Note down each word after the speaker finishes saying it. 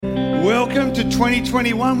Welcome to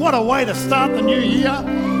 2021. What a way to start the new year.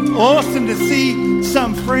 Awesome to see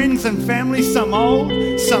some friends and family, some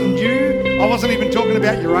old, some new. I wasn't even talking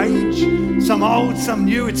about your age. Some old, some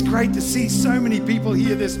new. It's great to see so many people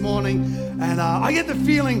here this morning. And I get the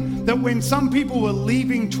feeling that when some people were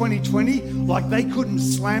leaving 2020, like they couldn't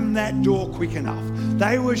slam that door quick enough.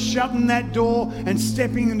 They were shutting that door and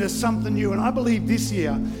stepping into something new. And I believe this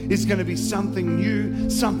year is going to be something new,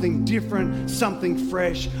 something different, something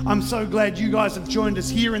fresh. I'm so glad you guys have joined us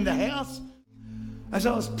here in the house. As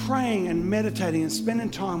I was praying and meditating and spending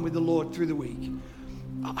time with the Lord through the week,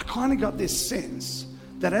 I kind of got this sense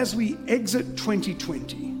that as we exit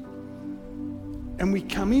 2020 and we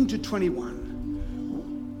come into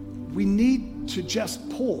 21, we need to just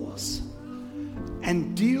pause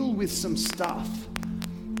and deal with some stuff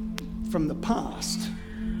from the past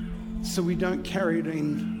so we don't carry it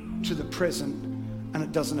into the present and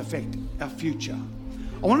it doesn't affect our future.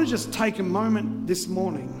 I want to just take a moment this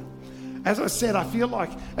morning. As I said, I feel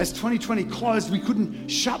like as 2020 closed, we couldn't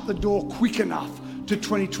shut the door quick enough to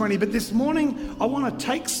 2020. But this morning, I want to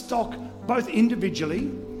take stock both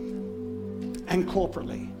individually and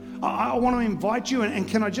corporately. I want to invite you, and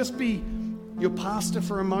can I just be your pastor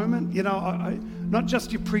for a moment? You know, not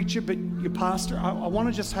just your preacher, but your pastor. I want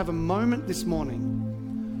to just have a moment this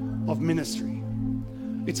morning of ministry.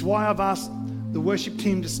 It's why I've asked the worship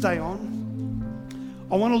team to stay on.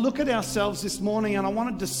 I want to look at ourselves this morning and I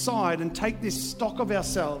want to decide and take this stock of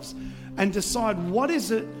ourselves and decide what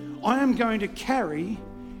is it I am going to carry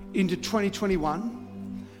into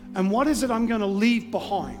 2021 and what is it I'm going to leave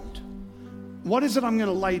behind? What is it I'm going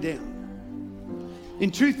to lay down? In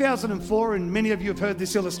 2004, and many of you have heard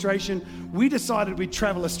this illustration, we decided we'd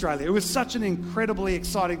travel Australia. It was such an incredibly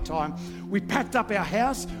exciting time. We packed up our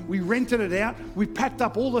house, we rented it out, we packed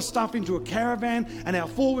up all the stuff into a caravan and our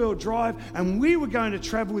four-wheel drive, and we were going to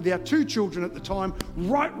travel with our two children at the time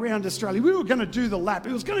right round Australia. We were going to do the lap.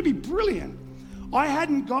 It was going to be brilliant. I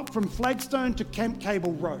hadn't got from Flagstone to Camp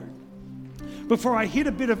Cable Road before I hit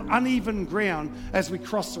a bit of uneven ground as we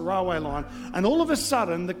crossed the railway line. And all of a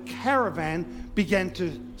sudden, the caravan began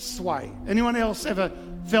to sway. Anyone else ever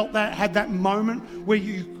felt that, had that moment where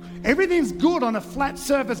everything's good on a flat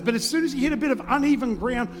surface, but as soon as you hit a bit of uneven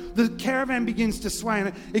ground, the caravan begins to sway.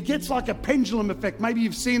 And it gets like a pendulum effect. Maybe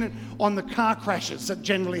you've seen it on the car crashes that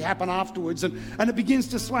generally happen afterwards. And it begins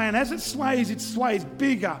to sway. And as it sways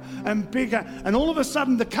bigger and bigger. And all of a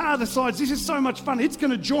sudden, the car decides, this is so much fun, it's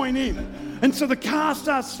going to join in. And so the car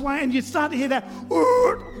starts swaying. You start to hear that.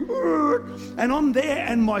 And I'm there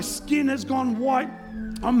and my skin has gone white.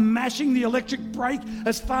 I'm mashing the electric brake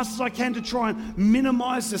as fast as I can to try and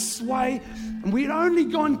minimize the sway. And we had only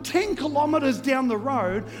gone 10 kilometers down the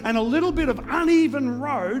road, and a little bit of uneven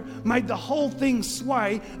road made the whole thing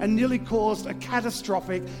sway and nearly caused a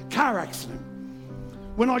catastrophic car accident.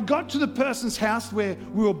 When I got to the person's house where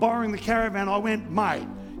we were borrowing the caravan, I went, mate,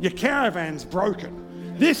 your caravan's broken.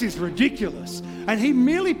 This is ridiculous. And he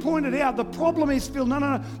merely pointed out, the problem is, Phil,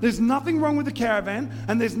 no, there's nothing wrong with the caravan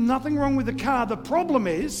and there's nothing wrong with the car. The problem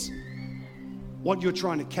is what you're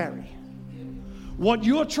trying to carry. What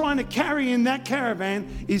you're trying to carry in that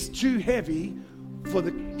caravan is too heavy for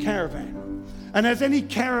the caravan. And as any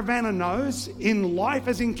caravaner knows, in life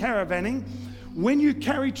as in caravanning, when you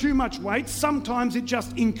carry too much weight, sometimes it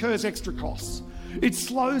just incurs extra costs. It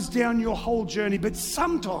slows down your whole journey, but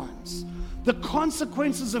sometimes the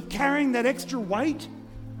consequences of carrying that extra weight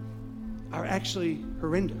are actually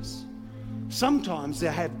horrendous. Sometimes they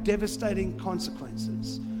have devastating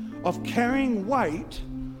consequences of carrying weight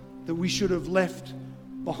that we should have left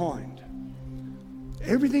behind.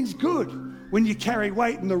 Everything's good when you carry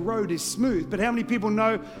weight and the road is smooth, but how many people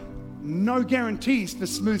know no guarantees for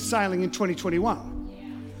smooth sailing in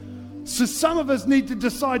 2021? So some of us need to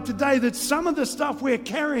decide today that some of the stuff we're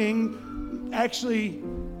carrying actually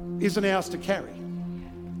isn't ours to carry.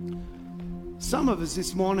 Some of us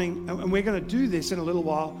this morning, and we're going to do this in a little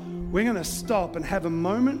while, we're going to stop and have a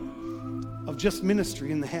moment of just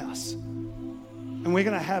ministry in the house. And we're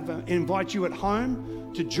going to invite you at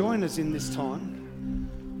home to join us in this time.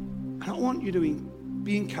 And I want you to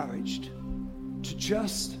be encouraged to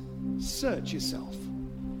just search yourself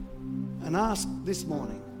and ask this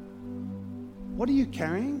morning, what are you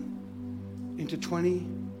carrying into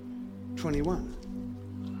 2021?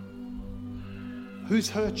 Who's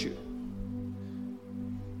hurt you?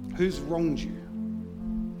 Who's wronged you?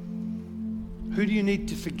 Who do you need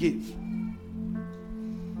to forgive?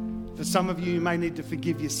 For some of you, you may need to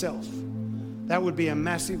forgive yourself. That would be a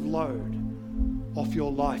massive load off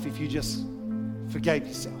your life if you just forgave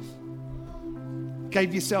yourself.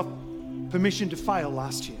 Gave yourself permission to fail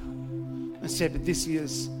last year and said, but this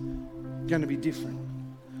year's going to be different.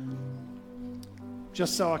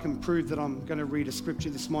 Just so I can prove that I'm going to read a scripture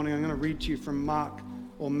this morning, I'm going to read to you from Mark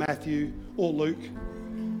or Matthew or Luke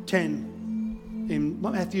 10. In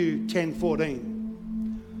Matthew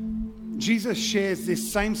 10:14, Jesus shares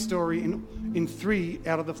this same story in 3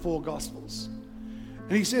 out of the 4 Gospels.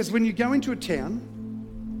 And he says, when you go into a town,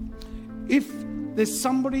 if there's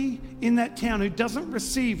somebody in that town who doesn't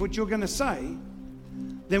receive what you're going to say,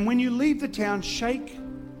 then when you leave the town, shake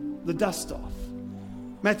the dust off.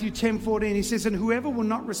 Matthew 10:14, he says, and whoever will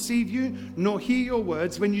not receive you nor hear your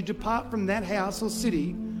words, when you depart from that house or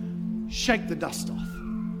city, shake the dust off.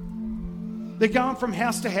 They're going from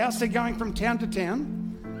house to house. They're going from town to town.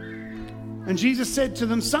 And Jesus said to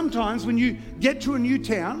them, sometimes when you get to a new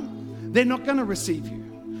town, they're not going to receive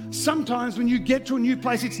you. Sometimes when you get to a new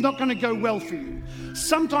place, it's not going to go well for you.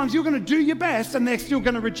 Sometimes you're going to do your best and they're still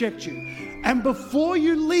going to reject you. And before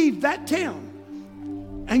you leave that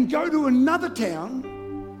town and go to another town,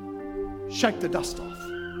 shake the dust off.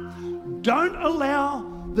 Don't allow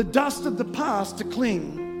the dust of the past to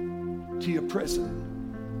cling to your present.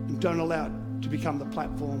 And don't allow it to become the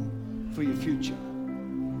platform for your future.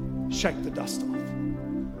 Shake the dust off.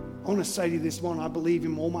 I want to say to you this morning, I believe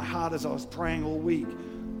in all my heart as I was praying all week,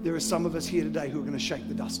 there are some of us here today who are going to shake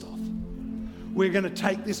the dust off. We're going to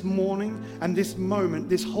take this morning and this moment,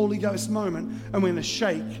 this Holy Ghost moment, and we're going to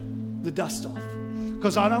shake the dust off.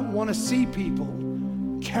 Because I don't want to see people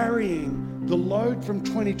carrying the load from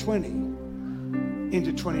 2020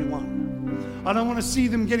 into 21. I don't want to see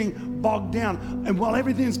them getting bogged down. And while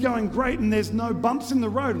everything's going great and there's no bumps in the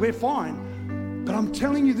road, we're fine. But I'm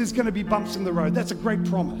telling you, there's going to be bumps in the road. That's a great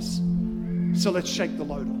promise. So let's shake the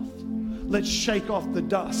load off. Let's shake off the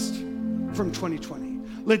dust from 2020.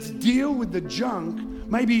 Let's deal with the junk.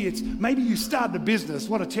 Maybe you started a business.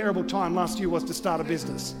 What a terrible time last year was to start a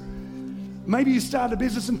business. Maybe you started a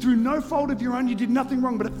business and through no fault of your own, you did nothing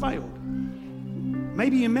wrong, but it failed.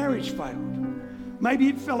 Maybe your marriage failed. Maybe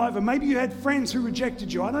it fell over. Maybe you had friends who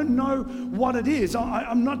rejected you. I don't know what it is.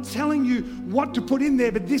 I'm not telling you what to put in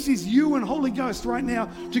there, but this is you and Holy Ghost right now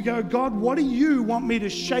to go, God, what do you want me to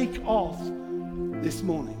shake off this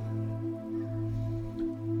morning?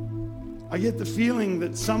 I get the feeling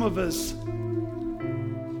that some of us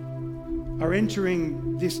are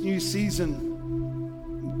entering this new season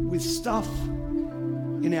with stuff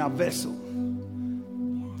in our vessel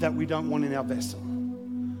that we don't want in our vessel.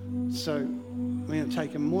 So we're going to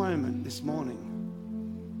take a moment this morning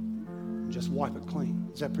and just wipe it clean.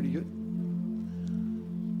 Is that pretty good?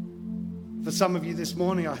 For some of you this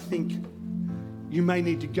morning, I think you may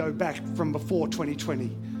need to go back from before 2020.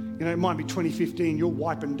 You know, it might be 2015. You're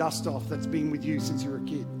wiping dust off that's been with you since you were a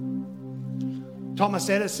kid. Thomas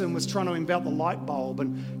Edison was trying to invent the light bulb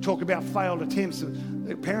and talk about failed attempts.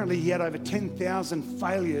 Apparently he had over 10,000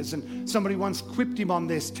 failures, and somebody once quipped him on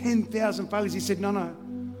this, 10,000 failures. He said, no,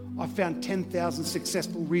 I found 10,000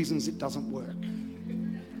 successful reasons it doesn't work.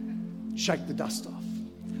 Shake the dust off.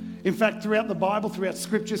 In fact, throughout the Bible, throughout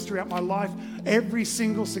scriptures, throughout my life, every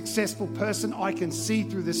single successful person I can see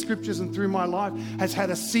through the scriptures and through my life has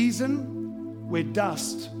had a season where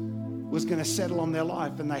dust was going to settle on their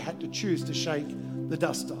life and they had to choose to shake the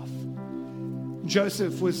dust off.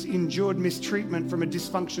 Joseph endured mistreatment from a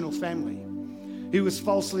dysfunctional family. He was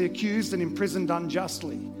falsely accused and imprisoned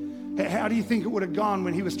unjustly. How do you think it would have gone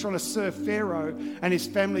when he was trying to serve Pharaoh and his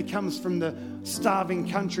family comes from the starving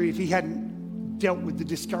country if he hadn't dealt with the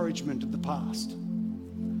discouragement of the past?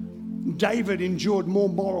 David endured more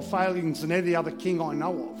moral failings than any other king I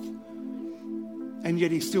know of. And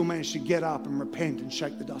yet he still managed to get up and repent and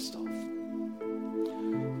shake the dust off.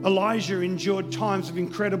 Elijah endured times of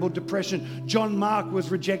incredible depression. John Mark was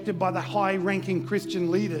rejected by the high-ranking Christian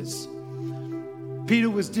leaders. Peter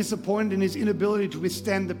was disappointed in his inability to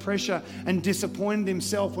withstand the pressure and disappointed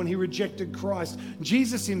himself when he rejected Christ.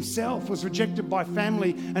 Jesus himself was rejected by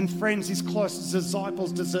family and friends. His closest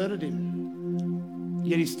disciples deserted him.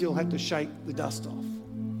 Yet he still had to shake the dust off.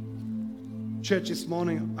 Church, this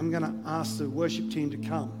morning, I'm going to ask the worship team to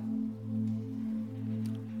come.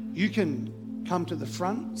 You can come to the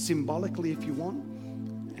front symbolically if you want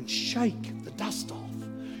and shake the dust off.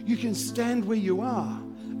 You can stand where you are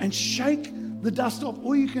and shake the dust off,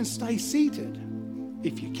 or you can stay seated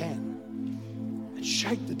if you can and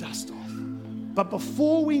shake the dust off. But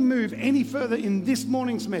before we move any further in this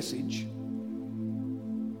morning's message,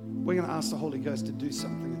 we're going to ask the Holy Ghost to do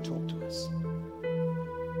something and talk to us.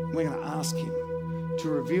 We're going to ask him to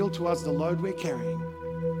reveal to us the load we're carrying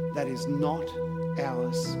that is not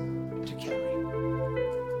ours to carry.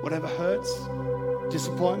 Whatever hurts,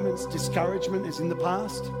 disappointments, discouragement is in the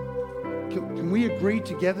past. Can we agree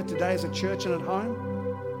together today as a church and at home?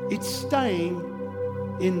 It's staying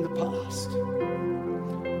in the past.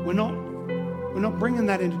 We're not bringing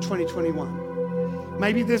that into 2021.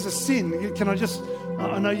 Maybe there's a sin.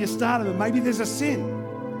 I know you started, but maybe there's a sin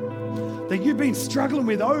that you've been struggling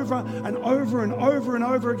with over and over and over and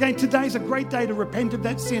over again. Today's a great day to repent of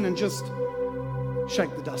that sin and just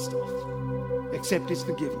shake the dust off. Accept His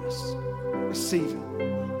forgiveness. Receive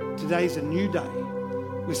it. Today's a new day.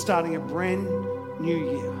 We're starting a brand new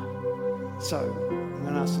year. So I'm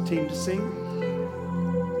going to ask the team to sing.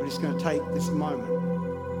 We're just going to take this moment,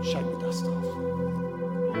 shake the dust off.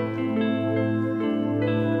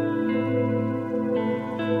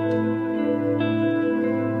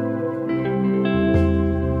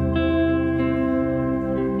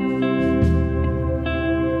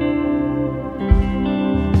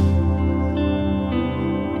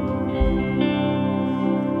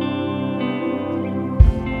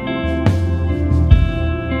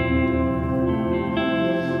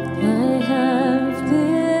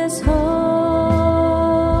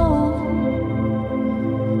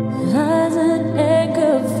 I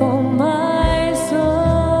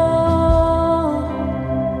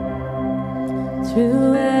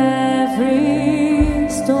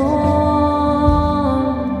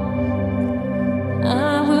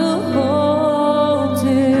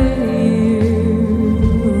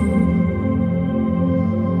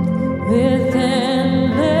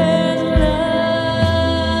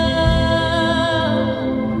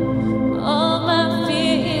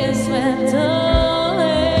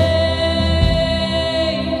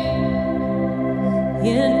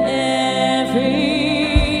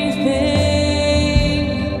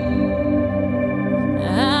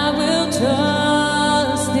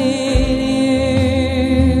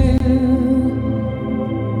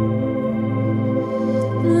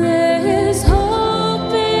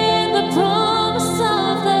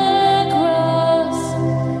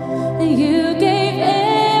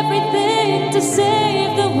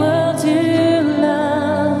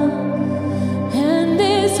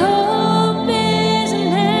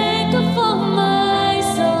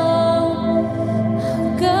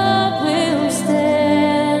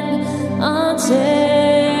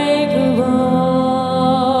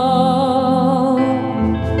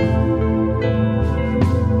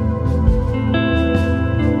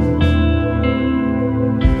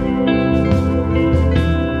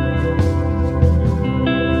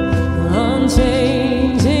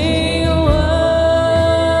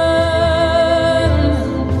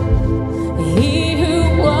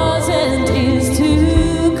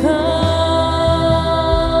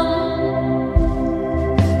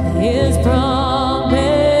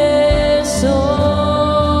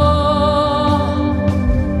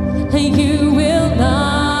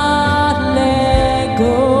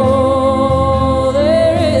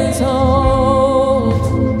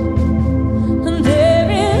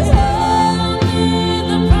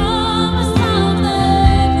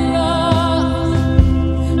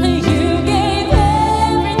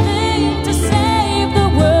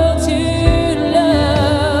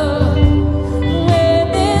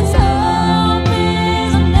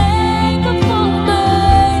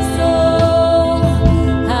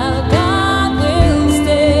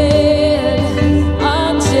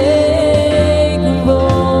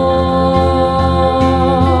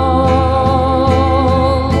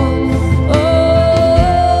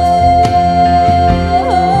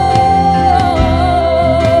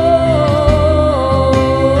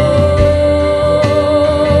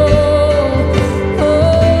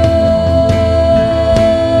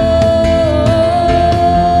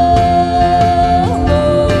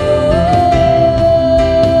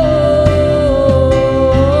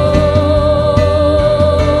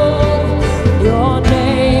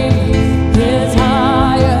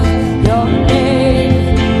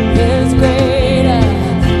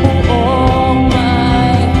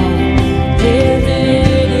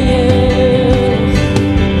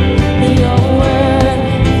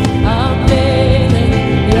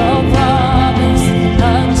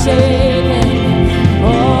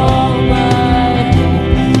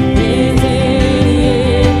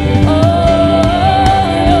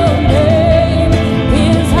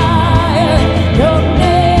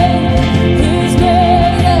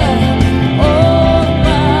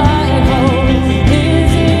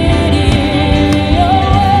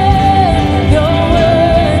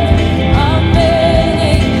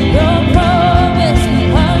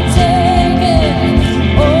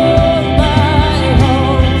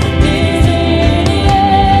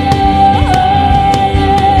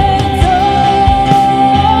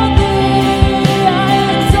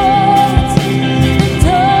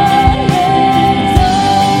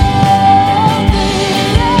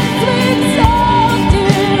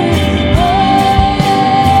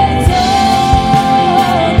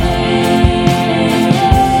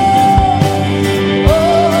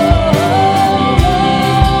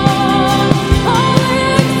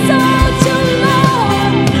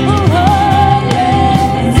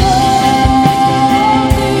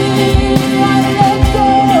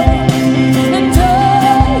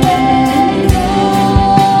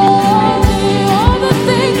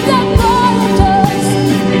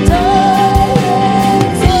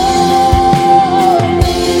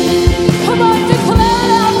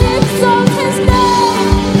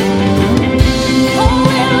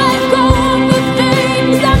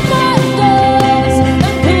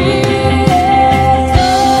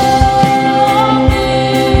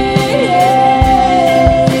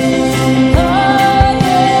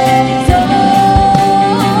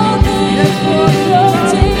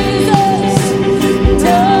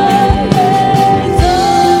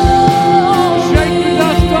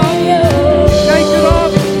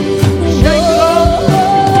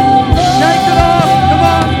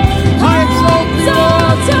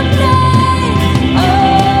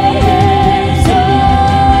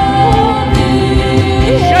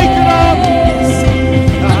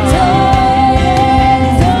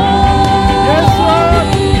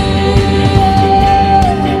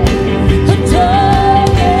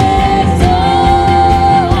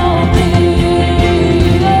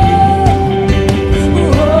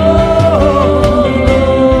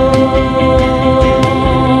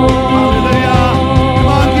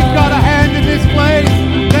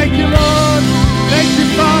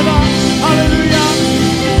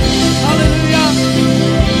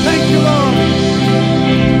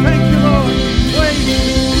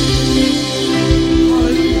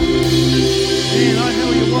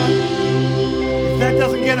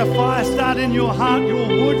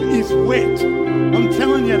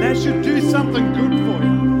That should do something good for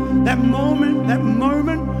you. That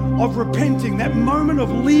moment of repenting, that moment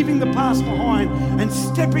of leaving the past behind and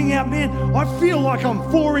stepping out, man, I feel like I'm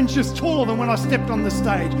 4 inches taller than when I stepped on the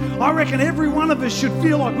stage. I reckon every one of us should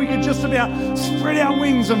feel like we could just about spread our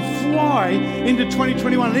wings and fly into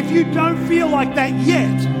 2021. And if you don't feel like that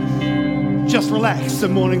yet, just relax. The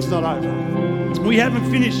morning's not over. We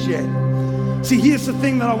haven't finished yet. See, here's the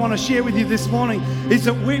thing that I want to share with you this morning is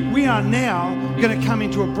that we are now going to come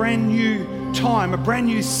into a brand new time, a brand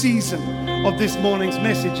new season of this morning's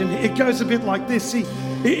message. And it goes a bit like this. See,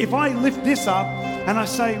 if I lift this up and I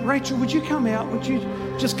say, Rachel, would you come out? Would you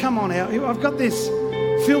just come on out? I've got this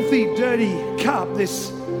filthy, dirty cup.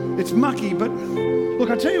 It's mucky, but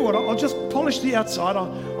look, I tell you what, I'll just polish the outside.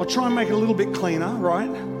 I'll try and make it a little bit cleaner, right?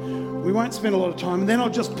 We won't spend a lot of time. And then I'll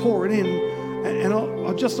just pour it in and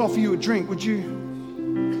I'll just offer you a drink. Would you?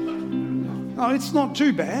 Oh, it's not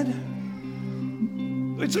too bad.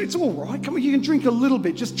 It's all right. Come on, you can drink a little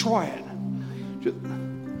bit. Just try it.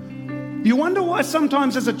 You wonder why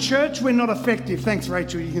sometimes as a church we're not effective. Thanks,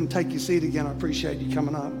 Rachel. You can take your seat again. I appreciate you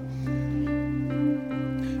coming up.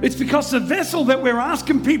 It's because the vessel that we're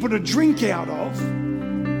asking people to drink out of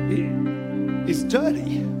is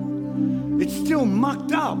dirty. It's still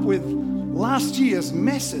mucked up with last year's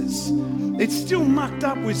messes. It's still mucked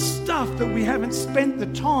up with stuff that we haven't spent the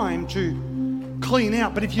time to clean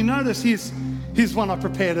out. But if you notice, here's one I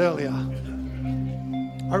prepared earlier.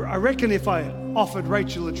 I reckon if I offered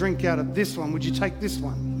Rachel a drink out of this one, would you take this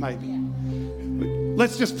one, maybe?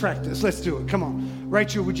 Let's just practice. Let's do it. Come on.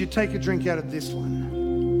 Rachel, would you take a drink out of this one?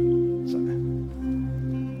 So,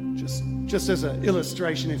 just as an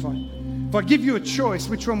illustration, if I give you a choice,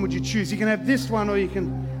 which one would you choose? You can have this one or you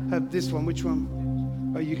can have this one. Which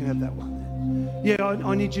one? Oh, you can have that one. Yeah,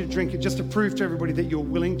 I need you to drink it just to prove to everybody that you're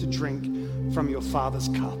willing to drink from your Father's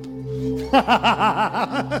cup.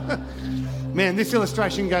 Man, this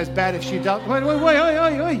illustration goes bad if she does. Wait.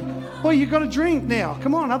 Well, you've got to drink now.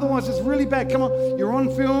 Come on, otherwise it's really bad. Come on, you're on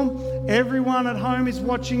film. Everyone at home is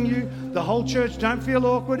watching you. The whole church, don't feel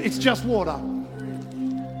awkward. It's just water.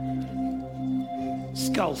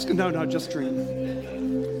 Skulls. No, just drink.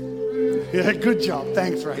 Yeah, good job.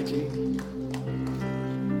 Thanks, Rachel.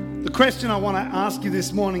 The question I want to ask you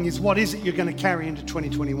this morning is, what is it you're going to carry into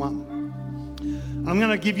 2021? I'm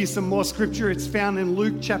going to give you some more scripture. It's found in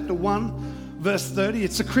Luke chapter 1. Verse 30,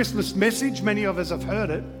 it's a Christmas message. Many of us have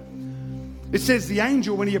heard it. It says, the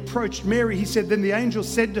angel, when he approached Mary, he said, then the angel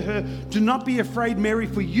said to her, do not be afraid, Mary,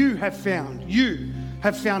 for you have found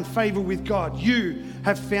favor with God. You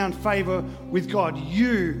have found favor with God.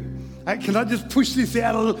 Can I just push this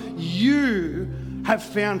out a little? You have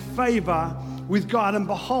found favor with God, and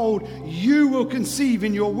behold, you will conceive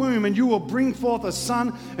in your womb, and you will bring forth a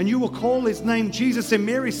son, and you will call his name Jesus. And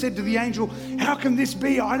Mary said to the angel, how can this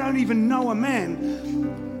be? I don't even know a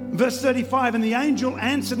man. Verse 35, and the angel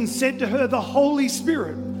answered and said to her, the Holy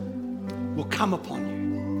Spirit will come upon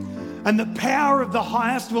you, and the power of the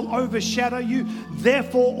highest will overshadow you.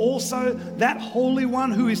 Therefore also that Holy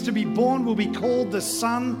One who is to be born will be called the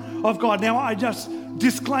Son of God. Now,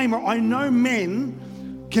 disclaimer, I know men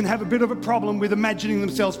can have a bit of a problem with imagining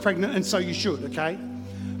themselves pregnant, and so you should, okay?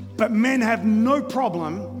 But men have no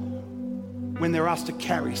problem when they're asked to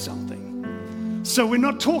carry something. So we're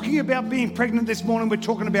not talking about being pregnant this morning, we're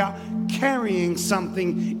talking about carrying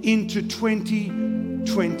something into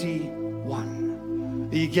 2021.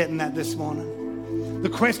 Are you getting that this morning? The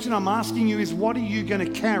question I'm asking you is, what are you going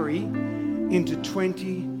to carry into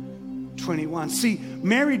 2021? See,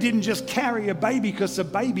 Mary didn't just carry a baby because the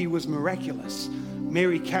baby was miraculous.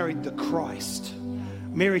 Mary carried the Christ.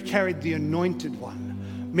 Mary carried the Anointed One.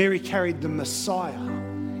 Mary carried the Messiah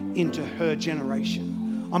into her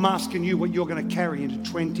generation. I'm asking you what you're going to carry into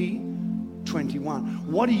 2021.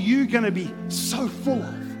 What are you going to be so full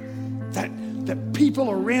of that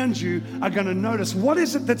people around you are going to notice? What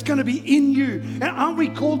is it that's going to be in you? And aren't we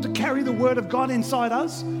called to carry the Word of God inside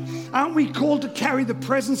us? Aren't we called to carry the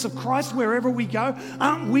presence of Christ wherever we go?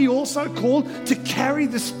 Aren't we also called to carry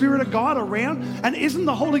the Spirit of God around? And isn't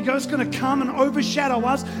the Holy Ghost going to come and overshadow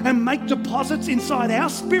us and make deposits inside our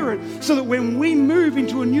spirit so that when we move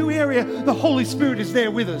into a new area, the Holy Spirit is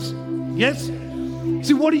there with us? Yes?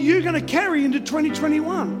 See, what are you going to carry into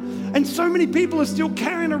 2021? And so many people are still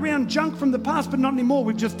carrying around junk from the past, but not anymore.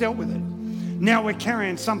 We've just dealt with it. Now we're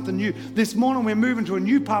carrying something new. This morning we're moving to a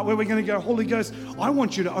new part where we're going to go, Holy Ghost, I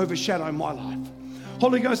want you to overshadow my life.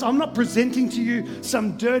 Holy Ghost, I'm not presenting to you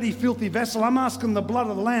some dirty, filthy vessel. I'm asking the blood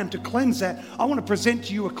of the Lamb to cleanse that. I want to present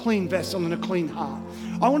to you a clean vessel and a clean heart.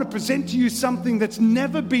 I want to present to you something that's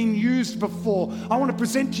never been used before. I want to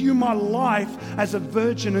present to you my life as a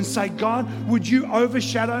virgin and say, God, would you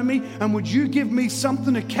overshadow me and would you give me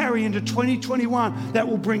something to carry into 2021 that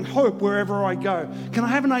will bring hope wherever I go? Can I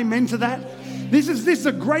have an amen to that? This is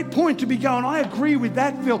a great point to be going, I agree with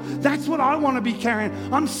that, Phil. That's what I want to be carrying.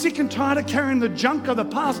 I'm sick and tired of carrying the junk of the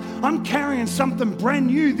past. I'm carrying something brand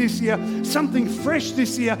new this year, something fresh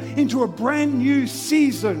this year into a brand new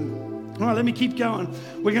season. All right, let me keep going.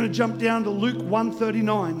 We're going to jump down to Luke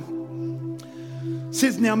 1:39. It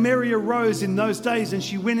says, now Mary arose in those days and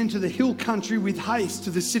she went into the hill country with haste to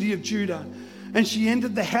the city of Judah. And she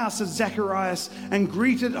entered the house of Zacharias and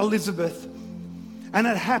greeted Elizabeth. And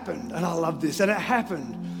it happened, and I love this, and it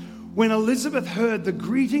happened when Elizabeth heard the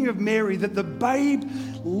greeting of Mary that the babe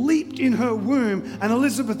leaped in her womb and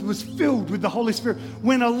Elizabeth was filled with the Holy Spirit.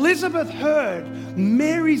 When Elizabeth heard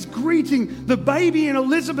Mary's greeting, the baby in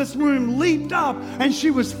Elizabeth's womb leaped up and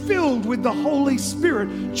she was filled with the Holy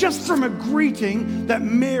Spirit just from a greeting that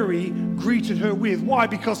Mary greeted her with. Why?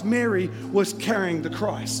 Because Mary was carrying the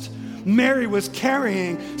Christ. Mary was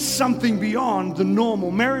carrying something beyond the normal.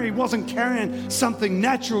 Mary wasn't carrying something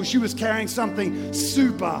natural. She was carrying something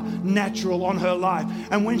supernatural on her life.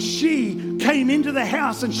 And when she came into the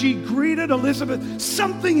house and she greeted Elizabeth,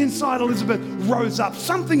 something inside Elizabeth rose up.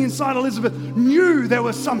 Something inside Elizabeth knew there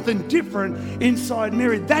was something different inside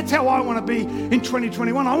Mary. That's how I want to be in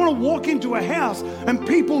 2021. I want to walk into a house and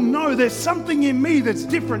people know there's something in me that's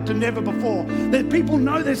different to never before. That people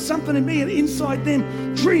know there's something in me, and inside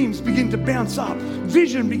them dreams begin to bounce up.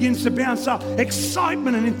 Vision begins to bounce up.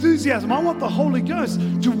 Excitement and enthusiasm. I want the Holy Ghost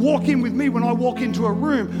to walk in with me when I walk into a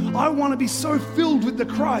room. I want to be so filled with the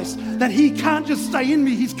Christ that He can't just stay in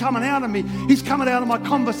me. He's coming out of me. He's coming out of my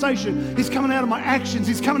conversation. He's coming out of my actions.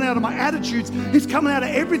 He's coming out of my attitudes. He's coming out of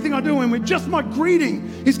everything I do. And with just my greeting,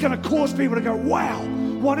 He's going to cause people to go, wow,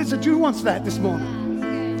 what is it? Who wants that this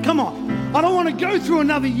morning? Come on. I don't want to go through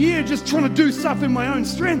another year just trying to do stuff in my own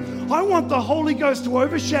strength. I want the Holy Ghost to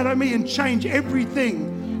overshadow me and change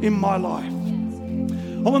everything in my life.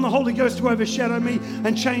 I want the Holy Ghost to overshadow me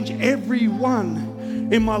and change everyone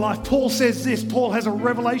in my life. Paul says this. Paul has a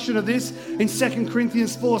revelation of this in 2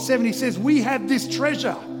 Corinthians 4:7. He says, we have this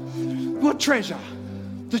treasure. What treasure?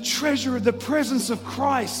 The treasure of the presence of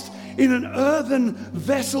Christ in an earthen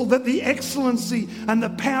vessel, that the excellency and the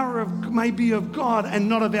power may be of God and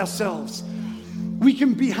not of ourselves. We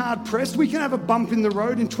can be hard pressed. We can have a bump in the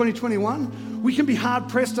road in 2021. We can be hard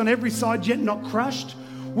pressed on every side yet not crushed.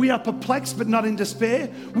 We are perplexed but not in despair.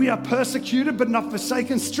 We are persecuted but not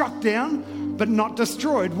forsaken, struck down but not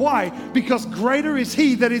destroyed. Why? Because greater is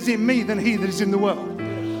He that is in me than he that is in the world.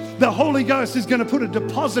 The Holy Ghost is going to put a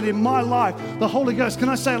deposit in my life. The Holy Ghost, can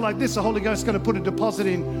I say it like this? The Holy Ghost is going to put a deposit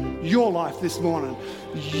in your life this morning.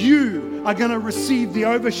 You are going to receive the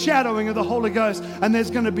overshadowing of the Holy Ghost, and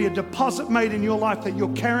there's going to be a deposit made in your life that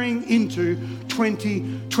you're carrying into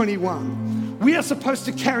 2021. We are supposed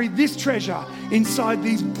to carry this treasure inside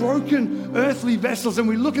these broken earthly vessels, and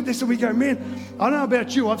we look at this and we go, man, I don't know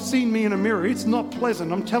about you, I've seen me in a mirror. It's not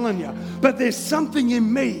pleasant, I'm telling you. But there's something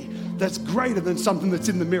in me that's greater than something that's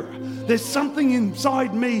in the mirror. There's something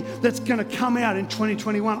inside me that's going to come out in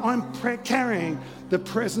 2021. I'm carrying the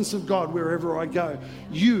presence of God wherever I go.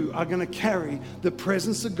 You are going to carry the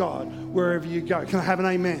presence of God wherever you go. Can I have an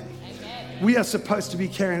amen? Amen. We are supposed to be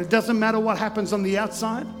carrying. It doesn't matter what happens on the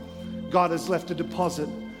outside. God has left a deposit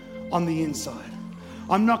on the inside.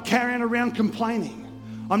 I'm not carrying around complaining.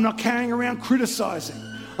 I'm not carrying around criticizing.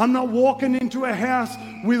 I'm not walking into a house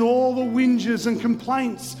with all the whinges and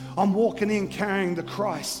complaints. I'm walking in carrying the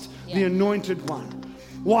Christ, the anointed one.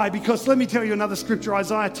 Why? Because let me tell you another scripture,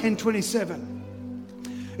 Isaiah 10:27.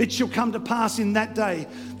 It shall come to pass in that day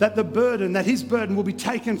that his burden will be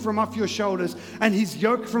taken from off your shoulders and his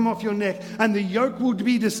yoke from off your neck, and the yoke will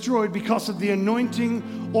be destroyed because of the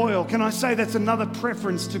anointing oil. Can I say that's another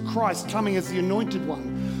preference to Christ coming as the anointed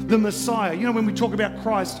one, the Messiah? You know, when we talk about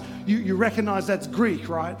Christ, you recognize that's Greek,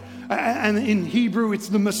 right? And in Hebrew, it's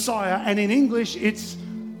the Messiah, and in English, it's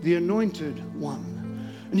the anointed one.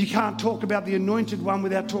 And you can't talk about the anointed one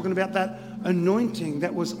without talking about that anointing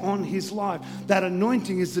that was on his life. That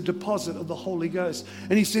anointing is the deposit of the Holy Ghost.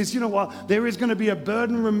 And he says, you know what? There is going to be a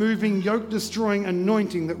burden-removing, yoke-destroying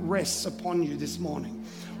anointing that rests upon you this morning.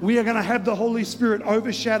 We are going to have the Holy Spirit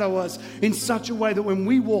overshadow us in such a way that when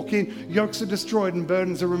we walk in, yokes are destroyed and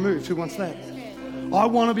burdens are removed. Who wants that? I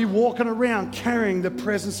want to be walking around carrying the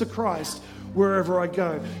presence of Christ wherever I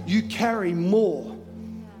go. You carry more.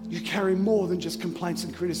 You carry more than just complaints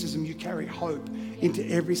and criticism. You carry hope into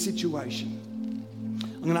every situation.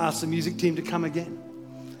 I'm going to ask the music team to come again.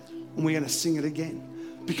 And we're going to sing it again.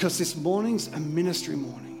 because this morning's a ministry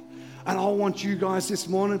morning. And I want you guys this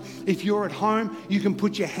morning, if you're at home, you can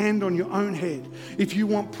put your hand on your own head. If you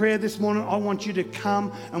want prayer this morning, I want you to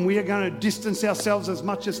come, and we are going to distance ourselves as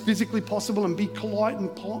much as physically possible and be polite and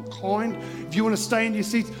kind. If you want to stay in your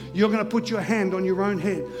seats, you're going to put your hand on your own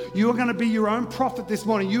head. You are going to be your own prophet this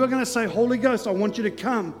morning. You are going to say, Holy Ghost, I want you to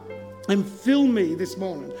come and fill me this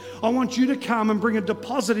morning. I want you to come and bring a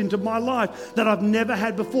deposit into my life that I've never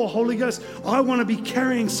had before. Holy Ghost, I want to be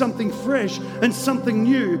carrying something fresh and something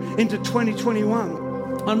new into 2021.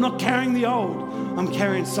 I'm not carrying the old. I'm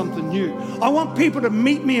carrying something new. I want people to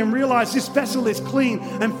meet me and realize this vessel is clean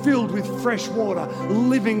and filled with fresh water,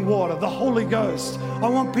 living water, the Holy Ghost. I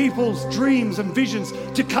want people's dreams and visions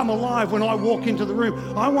to come alive when I walk into the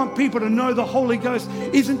room. I want people to know the Holy Ghost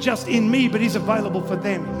isn't just in me, but is available for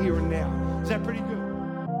them here and now. Is that pretty good?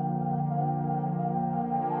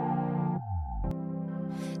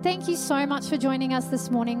 Thank you so much for joining us this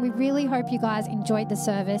morning. We really hope you guys enjoyed the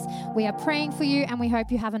service. We are praying for you, and we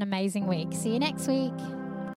hope you have an amazing week. See you next week.